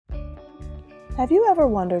Have you ever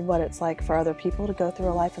wondered what it's like for other people to go through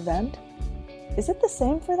a life event? Is it the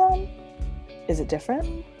same for them? Is it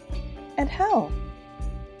different? And how?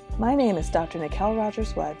 My name is Dr. Nikel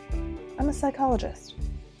Rogers-Wood. I'm a psychologist.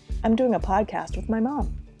 I'm doing a podcast with my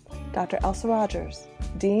mom, Dr. Elsa Rogers,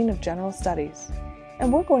 Dean of General Studies,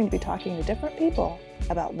 and we're going to be talking to different people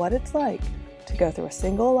about what it's like to go through a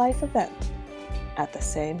single life event at the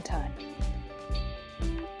same time.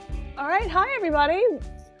 All right, hi everybody.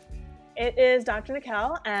 It is Dr.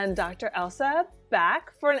 Nikel and Dr. Elsa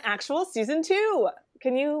back for an actual season 2.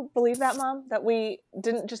 Can you believe that, Mom? That we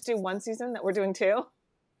didn't just do one season, that we're doing 2?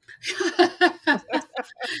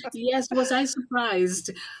 Yes, was I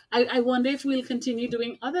surprised? I wonder if we'll continue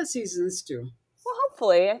doing other seasons too. Well,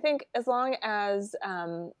 hopefully. I think as long as,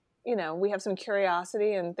 we have some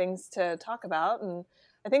curiosity and things to talk about. And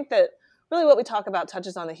I think that really what we talk about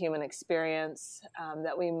touches on the human experience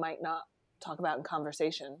that we might not talk about in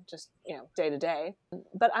conversation, just, day to day.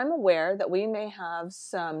 But I'm aware that we may have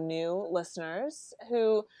some new listeners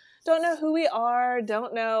who don't know who we are,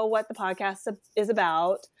 don't know what the podcast is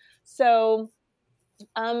about. So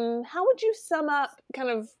how would you sum up kind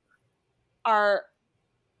of our,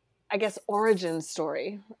 I guess, origin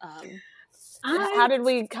story? How did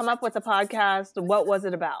we come up with the podcast? What was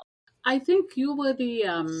it about? I think you were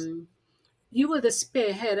the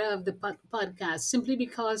spearhead of the podcast simply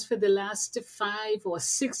because for the last 5 or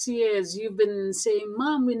 6 years you've been saying,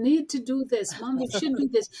 Mom, we need to do this. Mom, we should do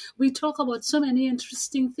this. We talk about so many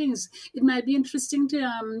interesting things. It might be interesting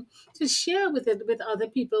to share with other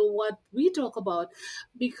people what we talk about,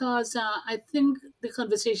 because I think the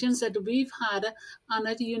conversations that we've had are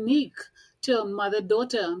not unique to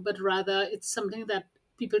mother-daughter, but rather it's something that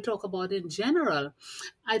people talk about in general.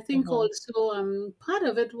 I think also part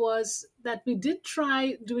of it was that we did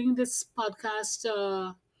try doing this podcast.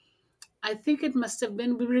 I think it must have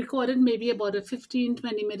been, we recorded maybe about a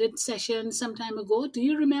 15-20 minute session some time ago. Do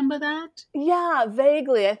you remember that? Yeah,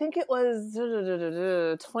 vaguely. I think it was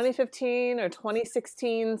 2015 or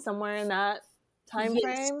 2016, somewhere in that time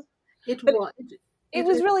frame. It But was. It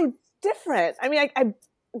was really different. I mean, I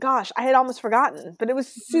had almost forgotten, but it was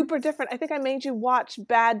super different. I think I made you watch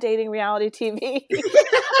bad dating reality TV.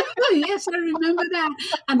 Yes, I remember that.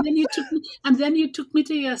 And then you took me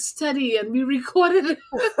to your study and we recorded it.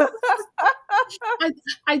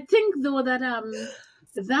 I think though that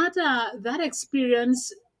that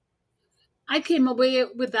experience, I came away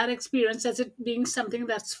with that experience as it being something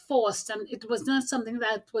that's forced, and it was not something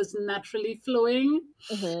that was naturally flowing.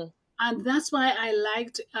 Mm-hmm. And that's why I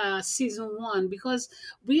liked season 1, because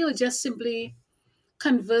we were just simply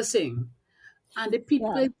conversing, and the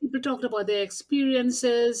people talked about their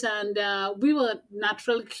experiences, and we were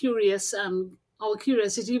naturally curious. Our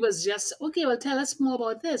curiosity was just, okay, well, tell us more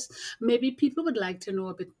about this. Maybe people would like to know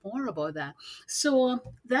a bit more about that. So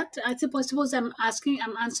that, I suppose I'm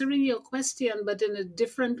answering your question, but in a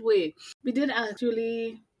different way. We did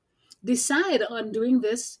actually decide on doing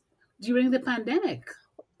this during the pandemic.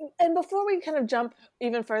 And before we kind of jump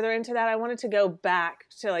even further into that, I wanted to go back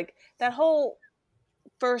to like that whole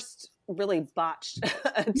first really botched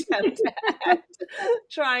attempt at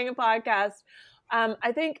trying a podcast.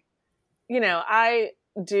 I think, I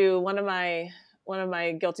do one of my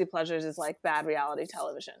guilty pleasures is like bad reality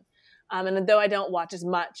television. And though I don't watch as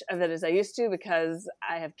much of it as I used to because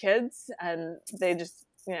I have kids and they just,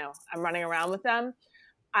 I'm running around with them,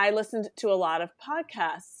 I listened to a lot of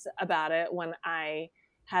podcasts about it when I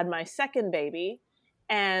had my second baby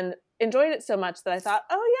and enjoyed it so much that I thought,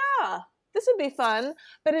 oh yeah, this would be fun.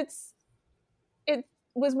 But it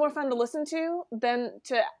was more fun to listen to than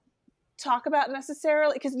to talk about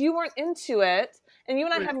necessarily, because you weren't into it, and you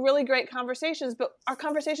and I have really great conversations, but our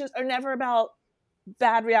conversations are never about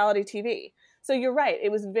bad reality TV. So you're right,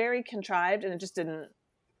 it was very contrived, and it just didn't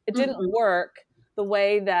work the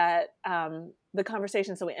way that the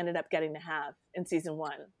conversations that we ended up getting to have in season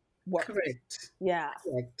 1 worked. Correct. Yeah.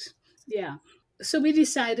 Correct. Yeah. So we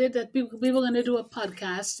decided that we were going to do a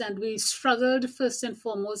podcast, and we struggled first and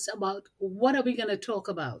foremost about what are we going to talk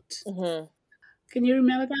about. Mm-hmm. Can you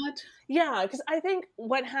remember that? Yeah, because I think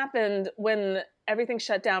what happened when everything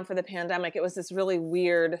shut down for the pandemic, it was this really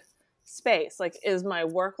weird space. Like, is my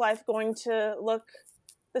work life going to look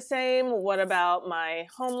the same? What about my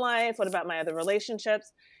home life? What about my other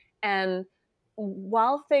relationships? And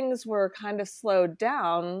while things were kind of slowed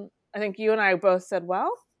down, I think you and I both said,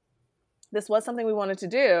 well, this was something we wanted to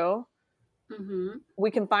do. Mm-hmm.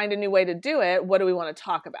 We can find a new way to do it. What do we want to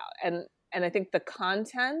talk about? And I think the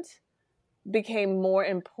content became more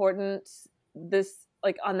important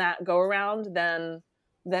on that go around than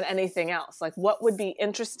anything else. Like, what would be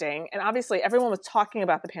interesting? And obviously everyone was talking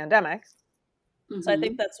about the pandemic. So I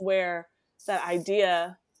think Mm-hmm. that's where that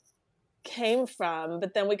idea came from.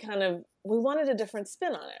 But then we wanted a different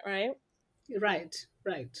spin on it, right? Right,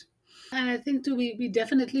 right. And I think too, we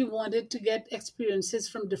definitely wanted to get experiences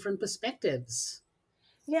from different perspectives.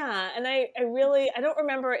 Yeah, and I don't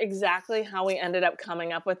remember exactly how we ended up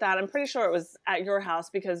coming up with that. I'm pretty sure it was at your house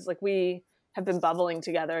because like we have been bubbling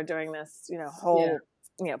together during this, Yeah. whole,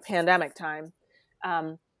 pandemic time.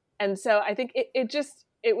 Um, and so I think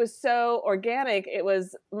it was so organic. It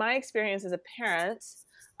was my experience as a parent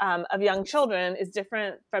of young children is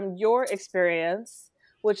different from your experience,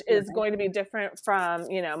 which is Right. going to be different from,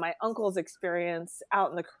 my uncle's experience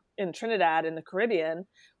out in Trinidad in the Caribbean,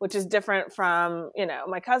 which is different from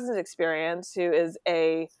my cousin's experience, who is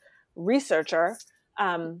a researcher.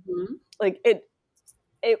 Mhm. Like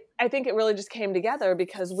I think it really just came together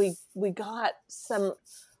because we got some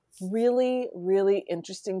really really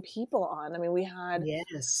interesting people on. I mean,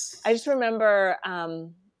 Yes. I just remember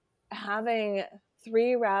having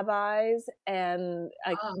three rabbis and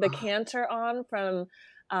the Oh. cantor on from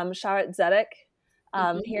Sharet Zedek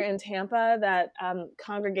here Mhm. in Tampa, that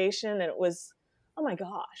congregation. And it was, oh my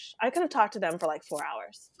gosh, I could have talked to them for like 4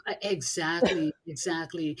 hours. Exactly,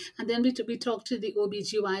 exactly. And then we talked to the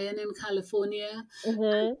OBGYN in California.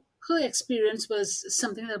 Hmm. Her experience was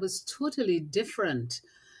something that was totally different.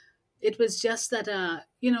 It was just that,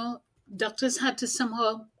 doctors had to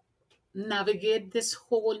somehow navigate this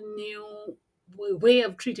whole new way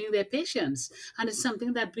of treating their patients. And it's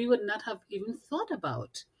something that we would not have even thought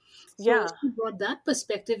about. So Yeah. she brought that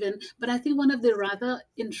perspective in. But I think one of the rather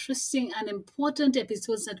interesting and important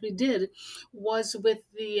episodes that we did was with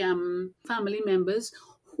the family members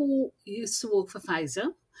who used to work for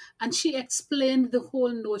Pfizer. And she explained the whole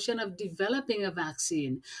notion of developing a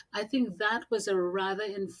vaccine. I think that was a rather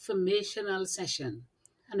informational session.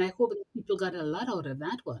 And I hope that people got a lot out of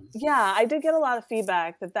that one. Yeah, I did get a lot of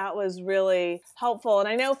feedback that that was really helpful. And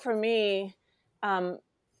I know for me, um,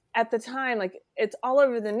 at the time, like it's all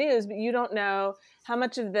over the news, but you don't know how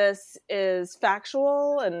much of this is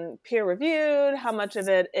factual and peer reviewed, how much of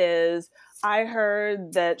it is I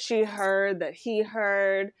heard that she heard that he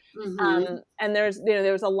heard. Mm-hmm. And there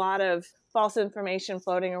was a lot of false information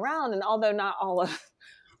floating around. And although not all of,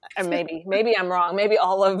 and maybe I'm wrong, maybe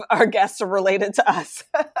all of our guests are related to us,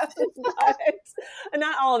 but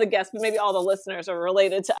not all of the guests, but maybe all the listeners are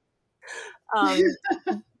related to us.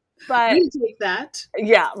 Um, but We'll take that.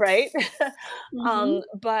 yeah, right. Mm-hmm.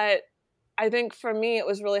 But I think for me, it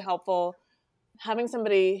was really helpful having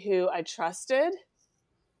somebody who I trusted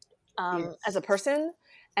as Yes. a person,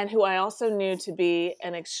 and who I also knew to be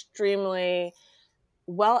an extremely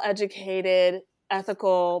well educated,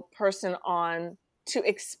 ethical person on to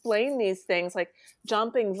explain these things like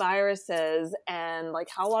jumping viruses and like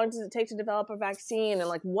how long does it take to develop a vaccine and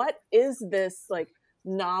like what is this like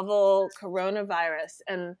novel coronavirus.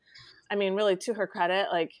 And I mean, really, to her credit,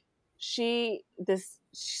 like she's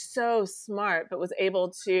so smart, but was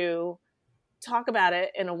able to talk about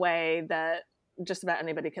it in a way that just about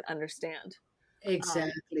anybody could understand.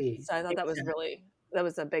 Exactly. So I thought Exactly. that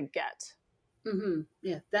was a big get. Mm-hmm.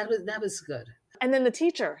 Yeah, that was good. And then the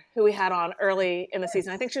teacher who we had on early in the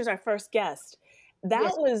season, I think she was our first guest. That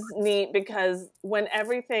Yes. was neat because when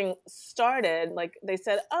everything started, like they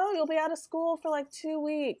said, "Oh, you'll be out of school for like 2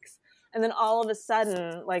 weeks," and then all of a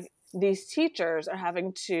sudden, like these teachers are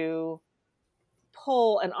having to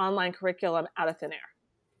pull an online curriculum out of thin air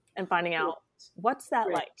and finding Yes. out what's that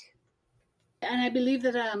Right. like. And I believe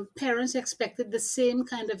that parents expected the same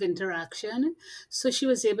kind of interaction, so she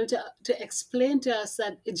was able to explain to us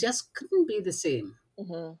that it just couldn't be the same.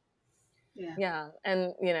 Hmm. Yeah. Yeah,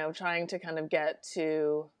 and trying to kind of get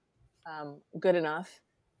to good enough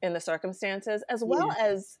in the circumstances, as well Yeah.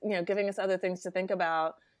 as giving us other things to think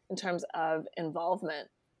about in terms of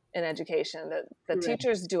involvement in education. That the Right.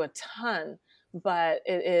 teachers do a ton, but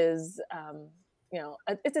it is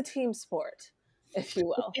it's a team sport, if you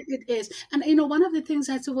will. It is. And, one of the things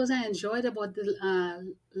I suppose I enjoyed about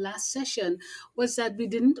the last session was that we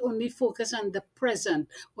didn't only focus on the present.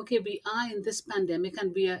 Okay, we are in this pandemic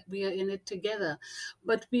and we are in it together.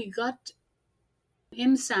 But we got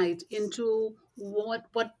insight into what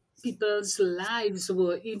people's lives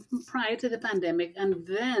were even prior to the pandemic and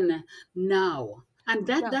then now. And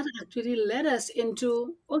that, Yeah. that actually led us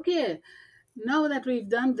into, okay, now that we've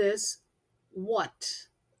done this, what?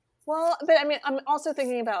 Well, but I mean, I'm also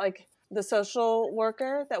thinking about like the social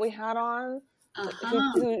worker that we had on,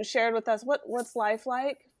 Uh-huh. who shared with us what's life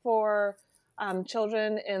like for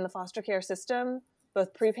children in the foster care system,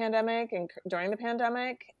 both pre-pandemic and during the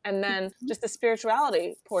pandemic, and then just the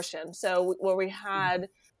spirituality portion. So where we had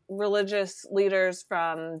religious leaders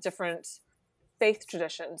from different faith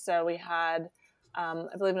tradition. So we had,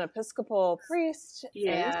 I believe, an Episcopal priest,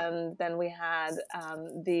 Yes. and then we had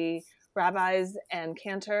the rabbis and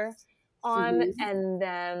cantor on, Mm-hmm. and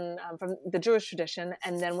then from the Jewish tradition,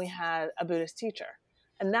 and then we had a Buddhist teacher.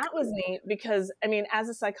 And that was neat because, I mean, as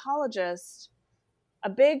a psychologist, a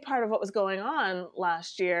big part of what was going on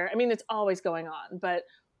last year, I mean, it's always going on, but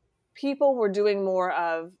people were doing more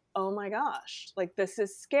of, oh my gosh, like this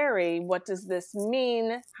is scary. What does this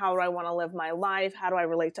mean? How do I want to live my life? How do I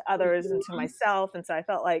relate to others and to myself? And so I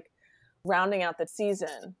felt like rounding out the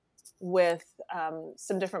season with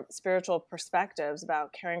some different spiritual perspectives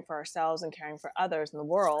about caring for ourselves and caring for others in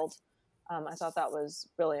the world. I thought that was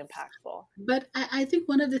really impactful. But I think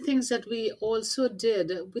one of the things that we also did,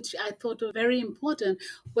 which I thought was very important,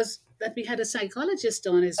 was that we had a psychologist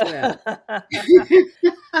on as well.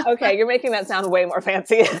 Okay, you're making that sound way more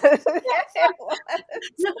fancy.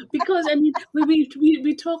 No, because I mean,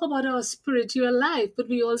 we talk about our spiritual life, but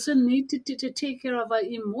we also need to take care of our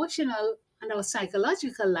emotional and our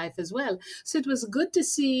psychological life as well. So it was good to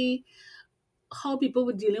see how people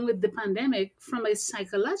were dealing with the pandemic from a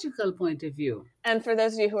psychological point of view. And for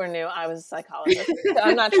those of you who are new, I was a psychologist. So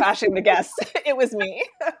I'm not trashing the guests. It was me.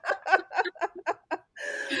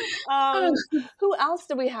 Who else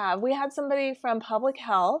do we have? We had somebody from public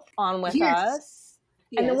health on with Yes, us.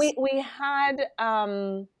 And then yes, we had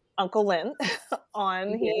Uncle Lynn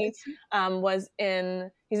on. He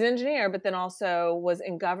yes, he's an engineer, but then also was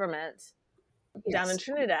in government down in yes.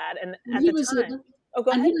 Trinidad. And And at he the was time, able, oh,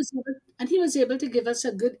 go and ahead. he was able to give us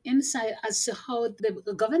a good insight as to how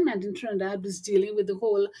the government in Trinidad was dealing with the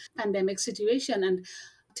whole pandemic situation. And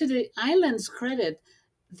to the island's credit,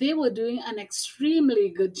 they were doing an extremely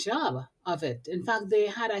good job of it. In fact, they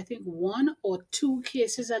had, I think, one or two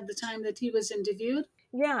cases at the time that he was interviewed.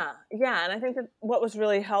 Yeah, yeah. And I think that what was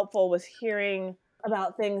really helpful was hearing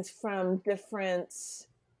about things from different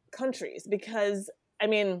countries because, I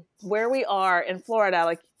mean, where we are in Florida,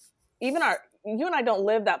 like even you and I don't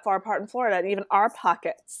live that far apart in Florida, and even our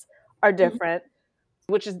pockets are Mhm. different,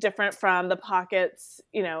 which is different from the pockets,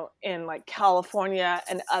 in like California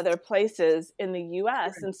and other places in the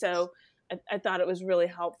US. And so I thought it was really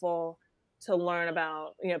helpful to learn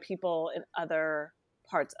about, people in other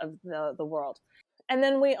parts of the world. And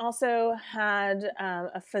then we also had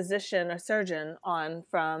a surgeon on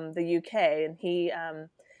from the UK, and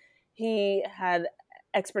he had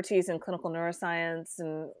expertise in clinical neuroscience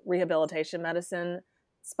and rehabilitation medicine,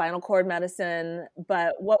 spinal cord medicine.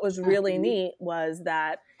 But what was really Uh-huh. neat was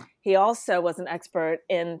that he also was an expert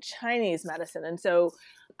in Chinese medicine. And so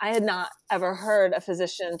I had not ever heard a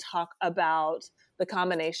physician talk about the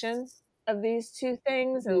combination of these two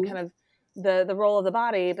things and Mhm. kind of the role of the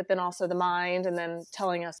body, but then also the mind, and then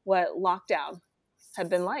telling us what lockdown had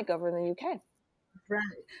been like over in the UK.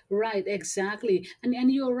 Right, right, exactly. And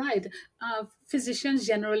you're right. Physicians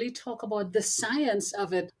generally talk about the science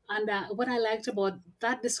of it. And what I liked about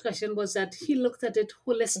that discussion was that he looked at it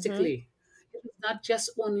Mm-hmm. holistically. It was not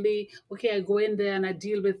just only, okay, I go in there and I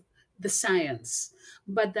deal with the science,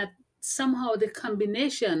 but that somehow the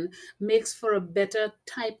combination makes for a better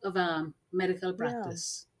type of medical Yeah.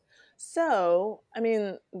 practice. So, I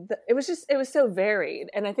mean, it was so varied.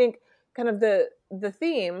 And I think kind of the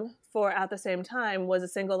theme for At the Same Time was a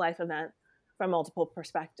single life event from multiple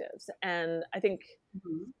perspectives. And I think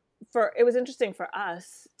Mhm. it was interesting for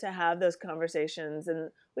us to have those conversations,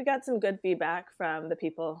 and we got some good feedback from the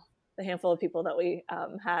handful of people that we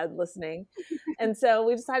had listening. And so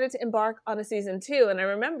we decided to embark on a season 2. And I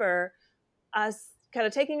remember us kind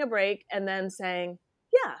of taking a break and then saying,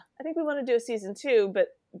 yeah, I think we want to do a season 2, but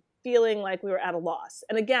feeling like we were at a loss.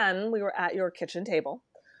 And again, we were at your kitchen table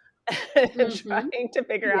Mhm. trying to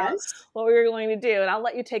figure out Yes. what we were going to do. And I'll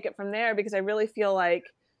let you take it from there because I really feel like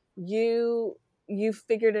you you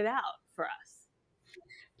figured it out for us.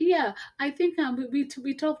 Yeah, I think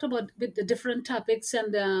we talked about with the different topics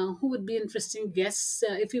and who would be interesting guests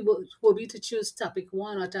if we were we to choose topic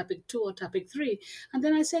one or topic two or topic three. And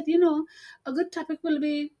then I said, a good topic will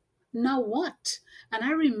be now what? And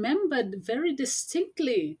I remembered very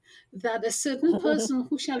distinctly that a certain person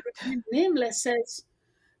who shall remain nameless says,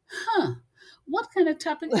 huh, what kind of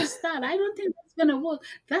topic is that? I don't think that's going to work.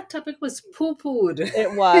 That topic was poo pooed.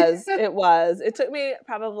 It was. It was. It took me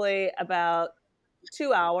probably about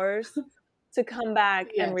 2 hours to come back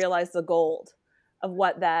and Yes. realize the gold of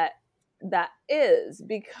what that is,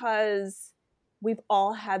 because we've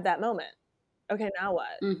all had that moment. Okay, now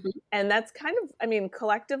what? Hmm. And that's kind of, I mean,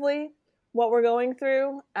 collectively what we're going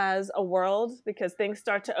through as a world, because things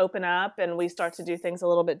start to open up and we start to do things a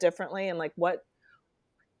little bit differently, and like, what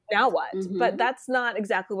now what? But Hmm. that's not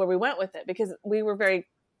exactly where we went with it, because we were very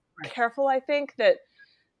careful, I think, that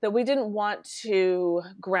we didn't want to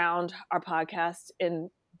ground our podcast in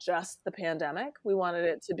just the pandemic. We wanted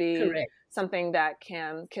it to be Correct. something that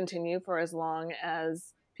can continue for as long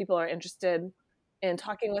as people are interested in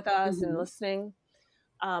talking with us and Mm-hmm. listening.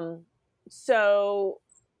 So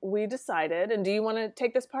we decided, and do you want to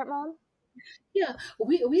take this part, Mom? Yeah,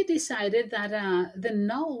 we decided that the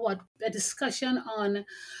now what a discussion on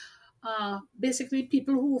basically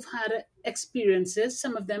people who've had experiences,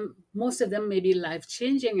 some of them, most of them may be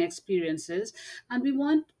life-changing experiences, and we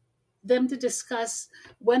want them to discuss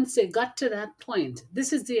once they got to that point,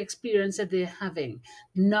 this is the experience that they're having.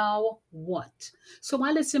 Now what? So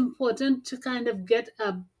while it's important to kind of get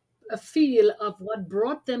a feel of what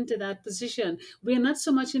brought them to that position, we're not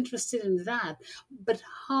so much interested in that, but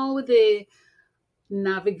how they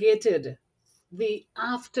navigated the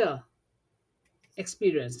after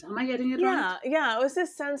experience. Am I getting it right? Yeah. It was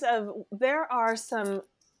this sense of there are some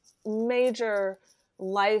major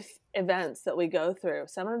life events that we go through.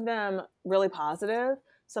 Some of them really positive,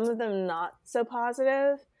 some of them not so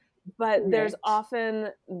positive, but there's Correct. often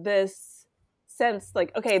this sense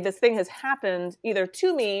like, okay, this thing has happened either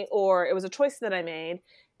to me or it was a choice that I made,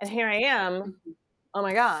 and here I am. Mhm. Oh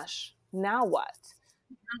my gosh, now what?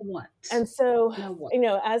 Now what? And so, Now what?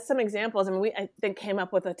 as some examples, I mean, I think came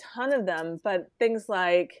up with a ton of them, but things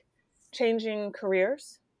like changing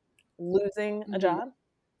careers, losing a Mhm. job,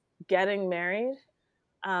 getting married.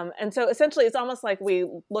 And so essentially it's almost like we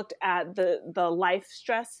looked at the life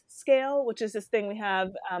stress scale, which is this thing we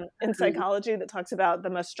have in Mhm. psychology that talks about the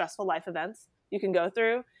most stressful life events you can go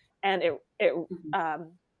through. And it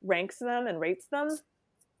Mhm. ranks them and rates them.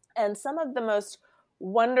 And some of the most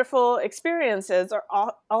wonderful experiences are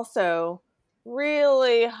also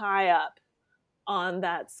really high up on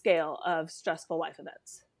that scale of stressful life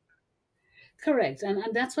events. Correct. And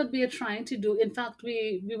that's what we are trying to do. In fact,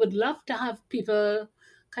 we would love to have people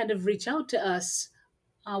kind of reach out to us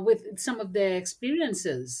with some of their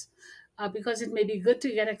experiences because it may be good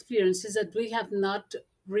to get experiences that we have not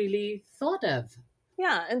really thought of.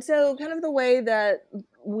 Yeah, and so kind of the way that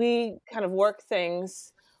we kind of work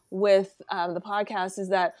things with the podcast is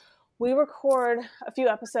that we record a few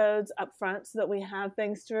episodes up front so that we have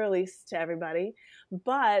things to release to everybody.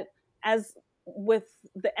 But as with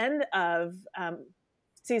the end of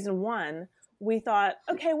season one, we thought,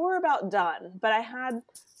 okay, we're about done. But I had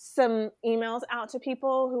some emails out to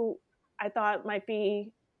people who I thought might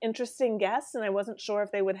be interesting guests, and I wasn't sure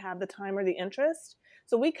if they would have the time or the interest.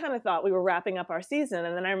 So we kind of thought we were wrapping up our season.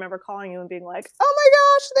 And then I remember calling you and being like, oh my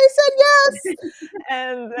gosh, they said yes.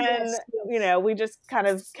 And then, Yes, yes. we just kind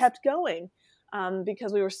of kept going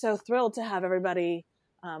because we were so thrilled to have everybody,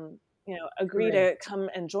 agree to Correct. come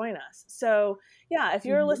and join us. So, yeah, if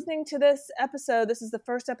you're Mhm. listening to this episode, this is the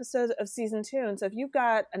first episode of season 2. And so if you've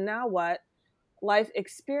got a Now What life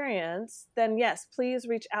experience, then yes, please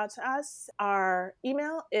reach out to us. Our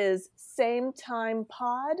email is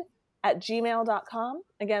sametimepod@gmail.com.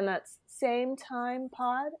 Again, that's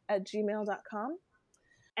sametimepod@gmail.com.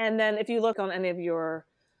 And then if you look on any of your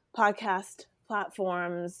podcast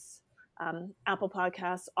platforms, Apple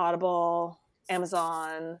Podcasts, Audible,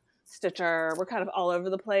 Amazon, Stitcher, we're kind of all over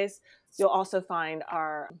the place. You'll also find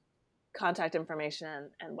our contact information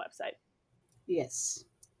and website. Yes.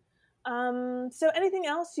 So anything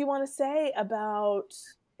else you want to say about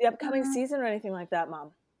the upcoming Uh, season or anything like that,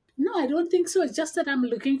 Mom? no, I don't think so. It's just that I'm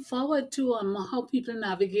looking forward to how people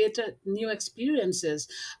navigate new experiences.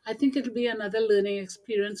 I think it'll be another learning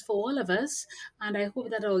experience for all of us, and I hope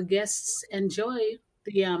that our guests enjoy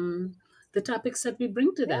the topics that we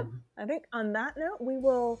bring to Yeah, them. I think on that note, we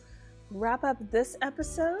will wrap up this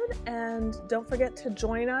episode. And don't forget to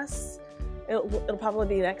join us. It'll probably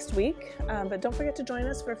be next week, but don't forget to join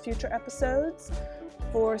us for future episodes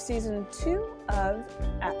for season 2 of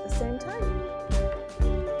At the Same Time.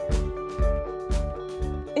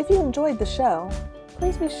 If you enjoyed the show,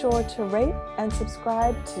 please be sure to rate and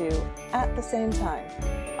subscribe to At the Same Time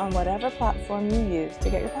on whatever platform you use to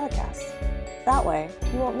get your podcasts. That way,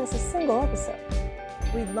 you won't miss a single episode.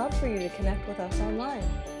 We'd love for you to connect with us online.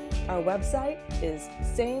 Our website is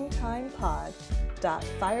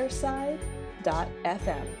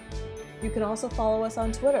sametimepod.fireside.fm. You can also follow us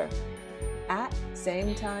on Twitter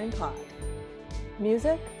 @SameTimePod.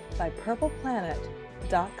 Music by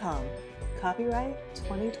PurplePlanet.com. Copyright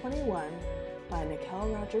 2021 by Nicole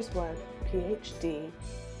Rogers Wood, PhD,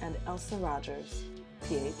 and Elsa Rogers,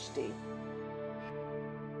 PhD.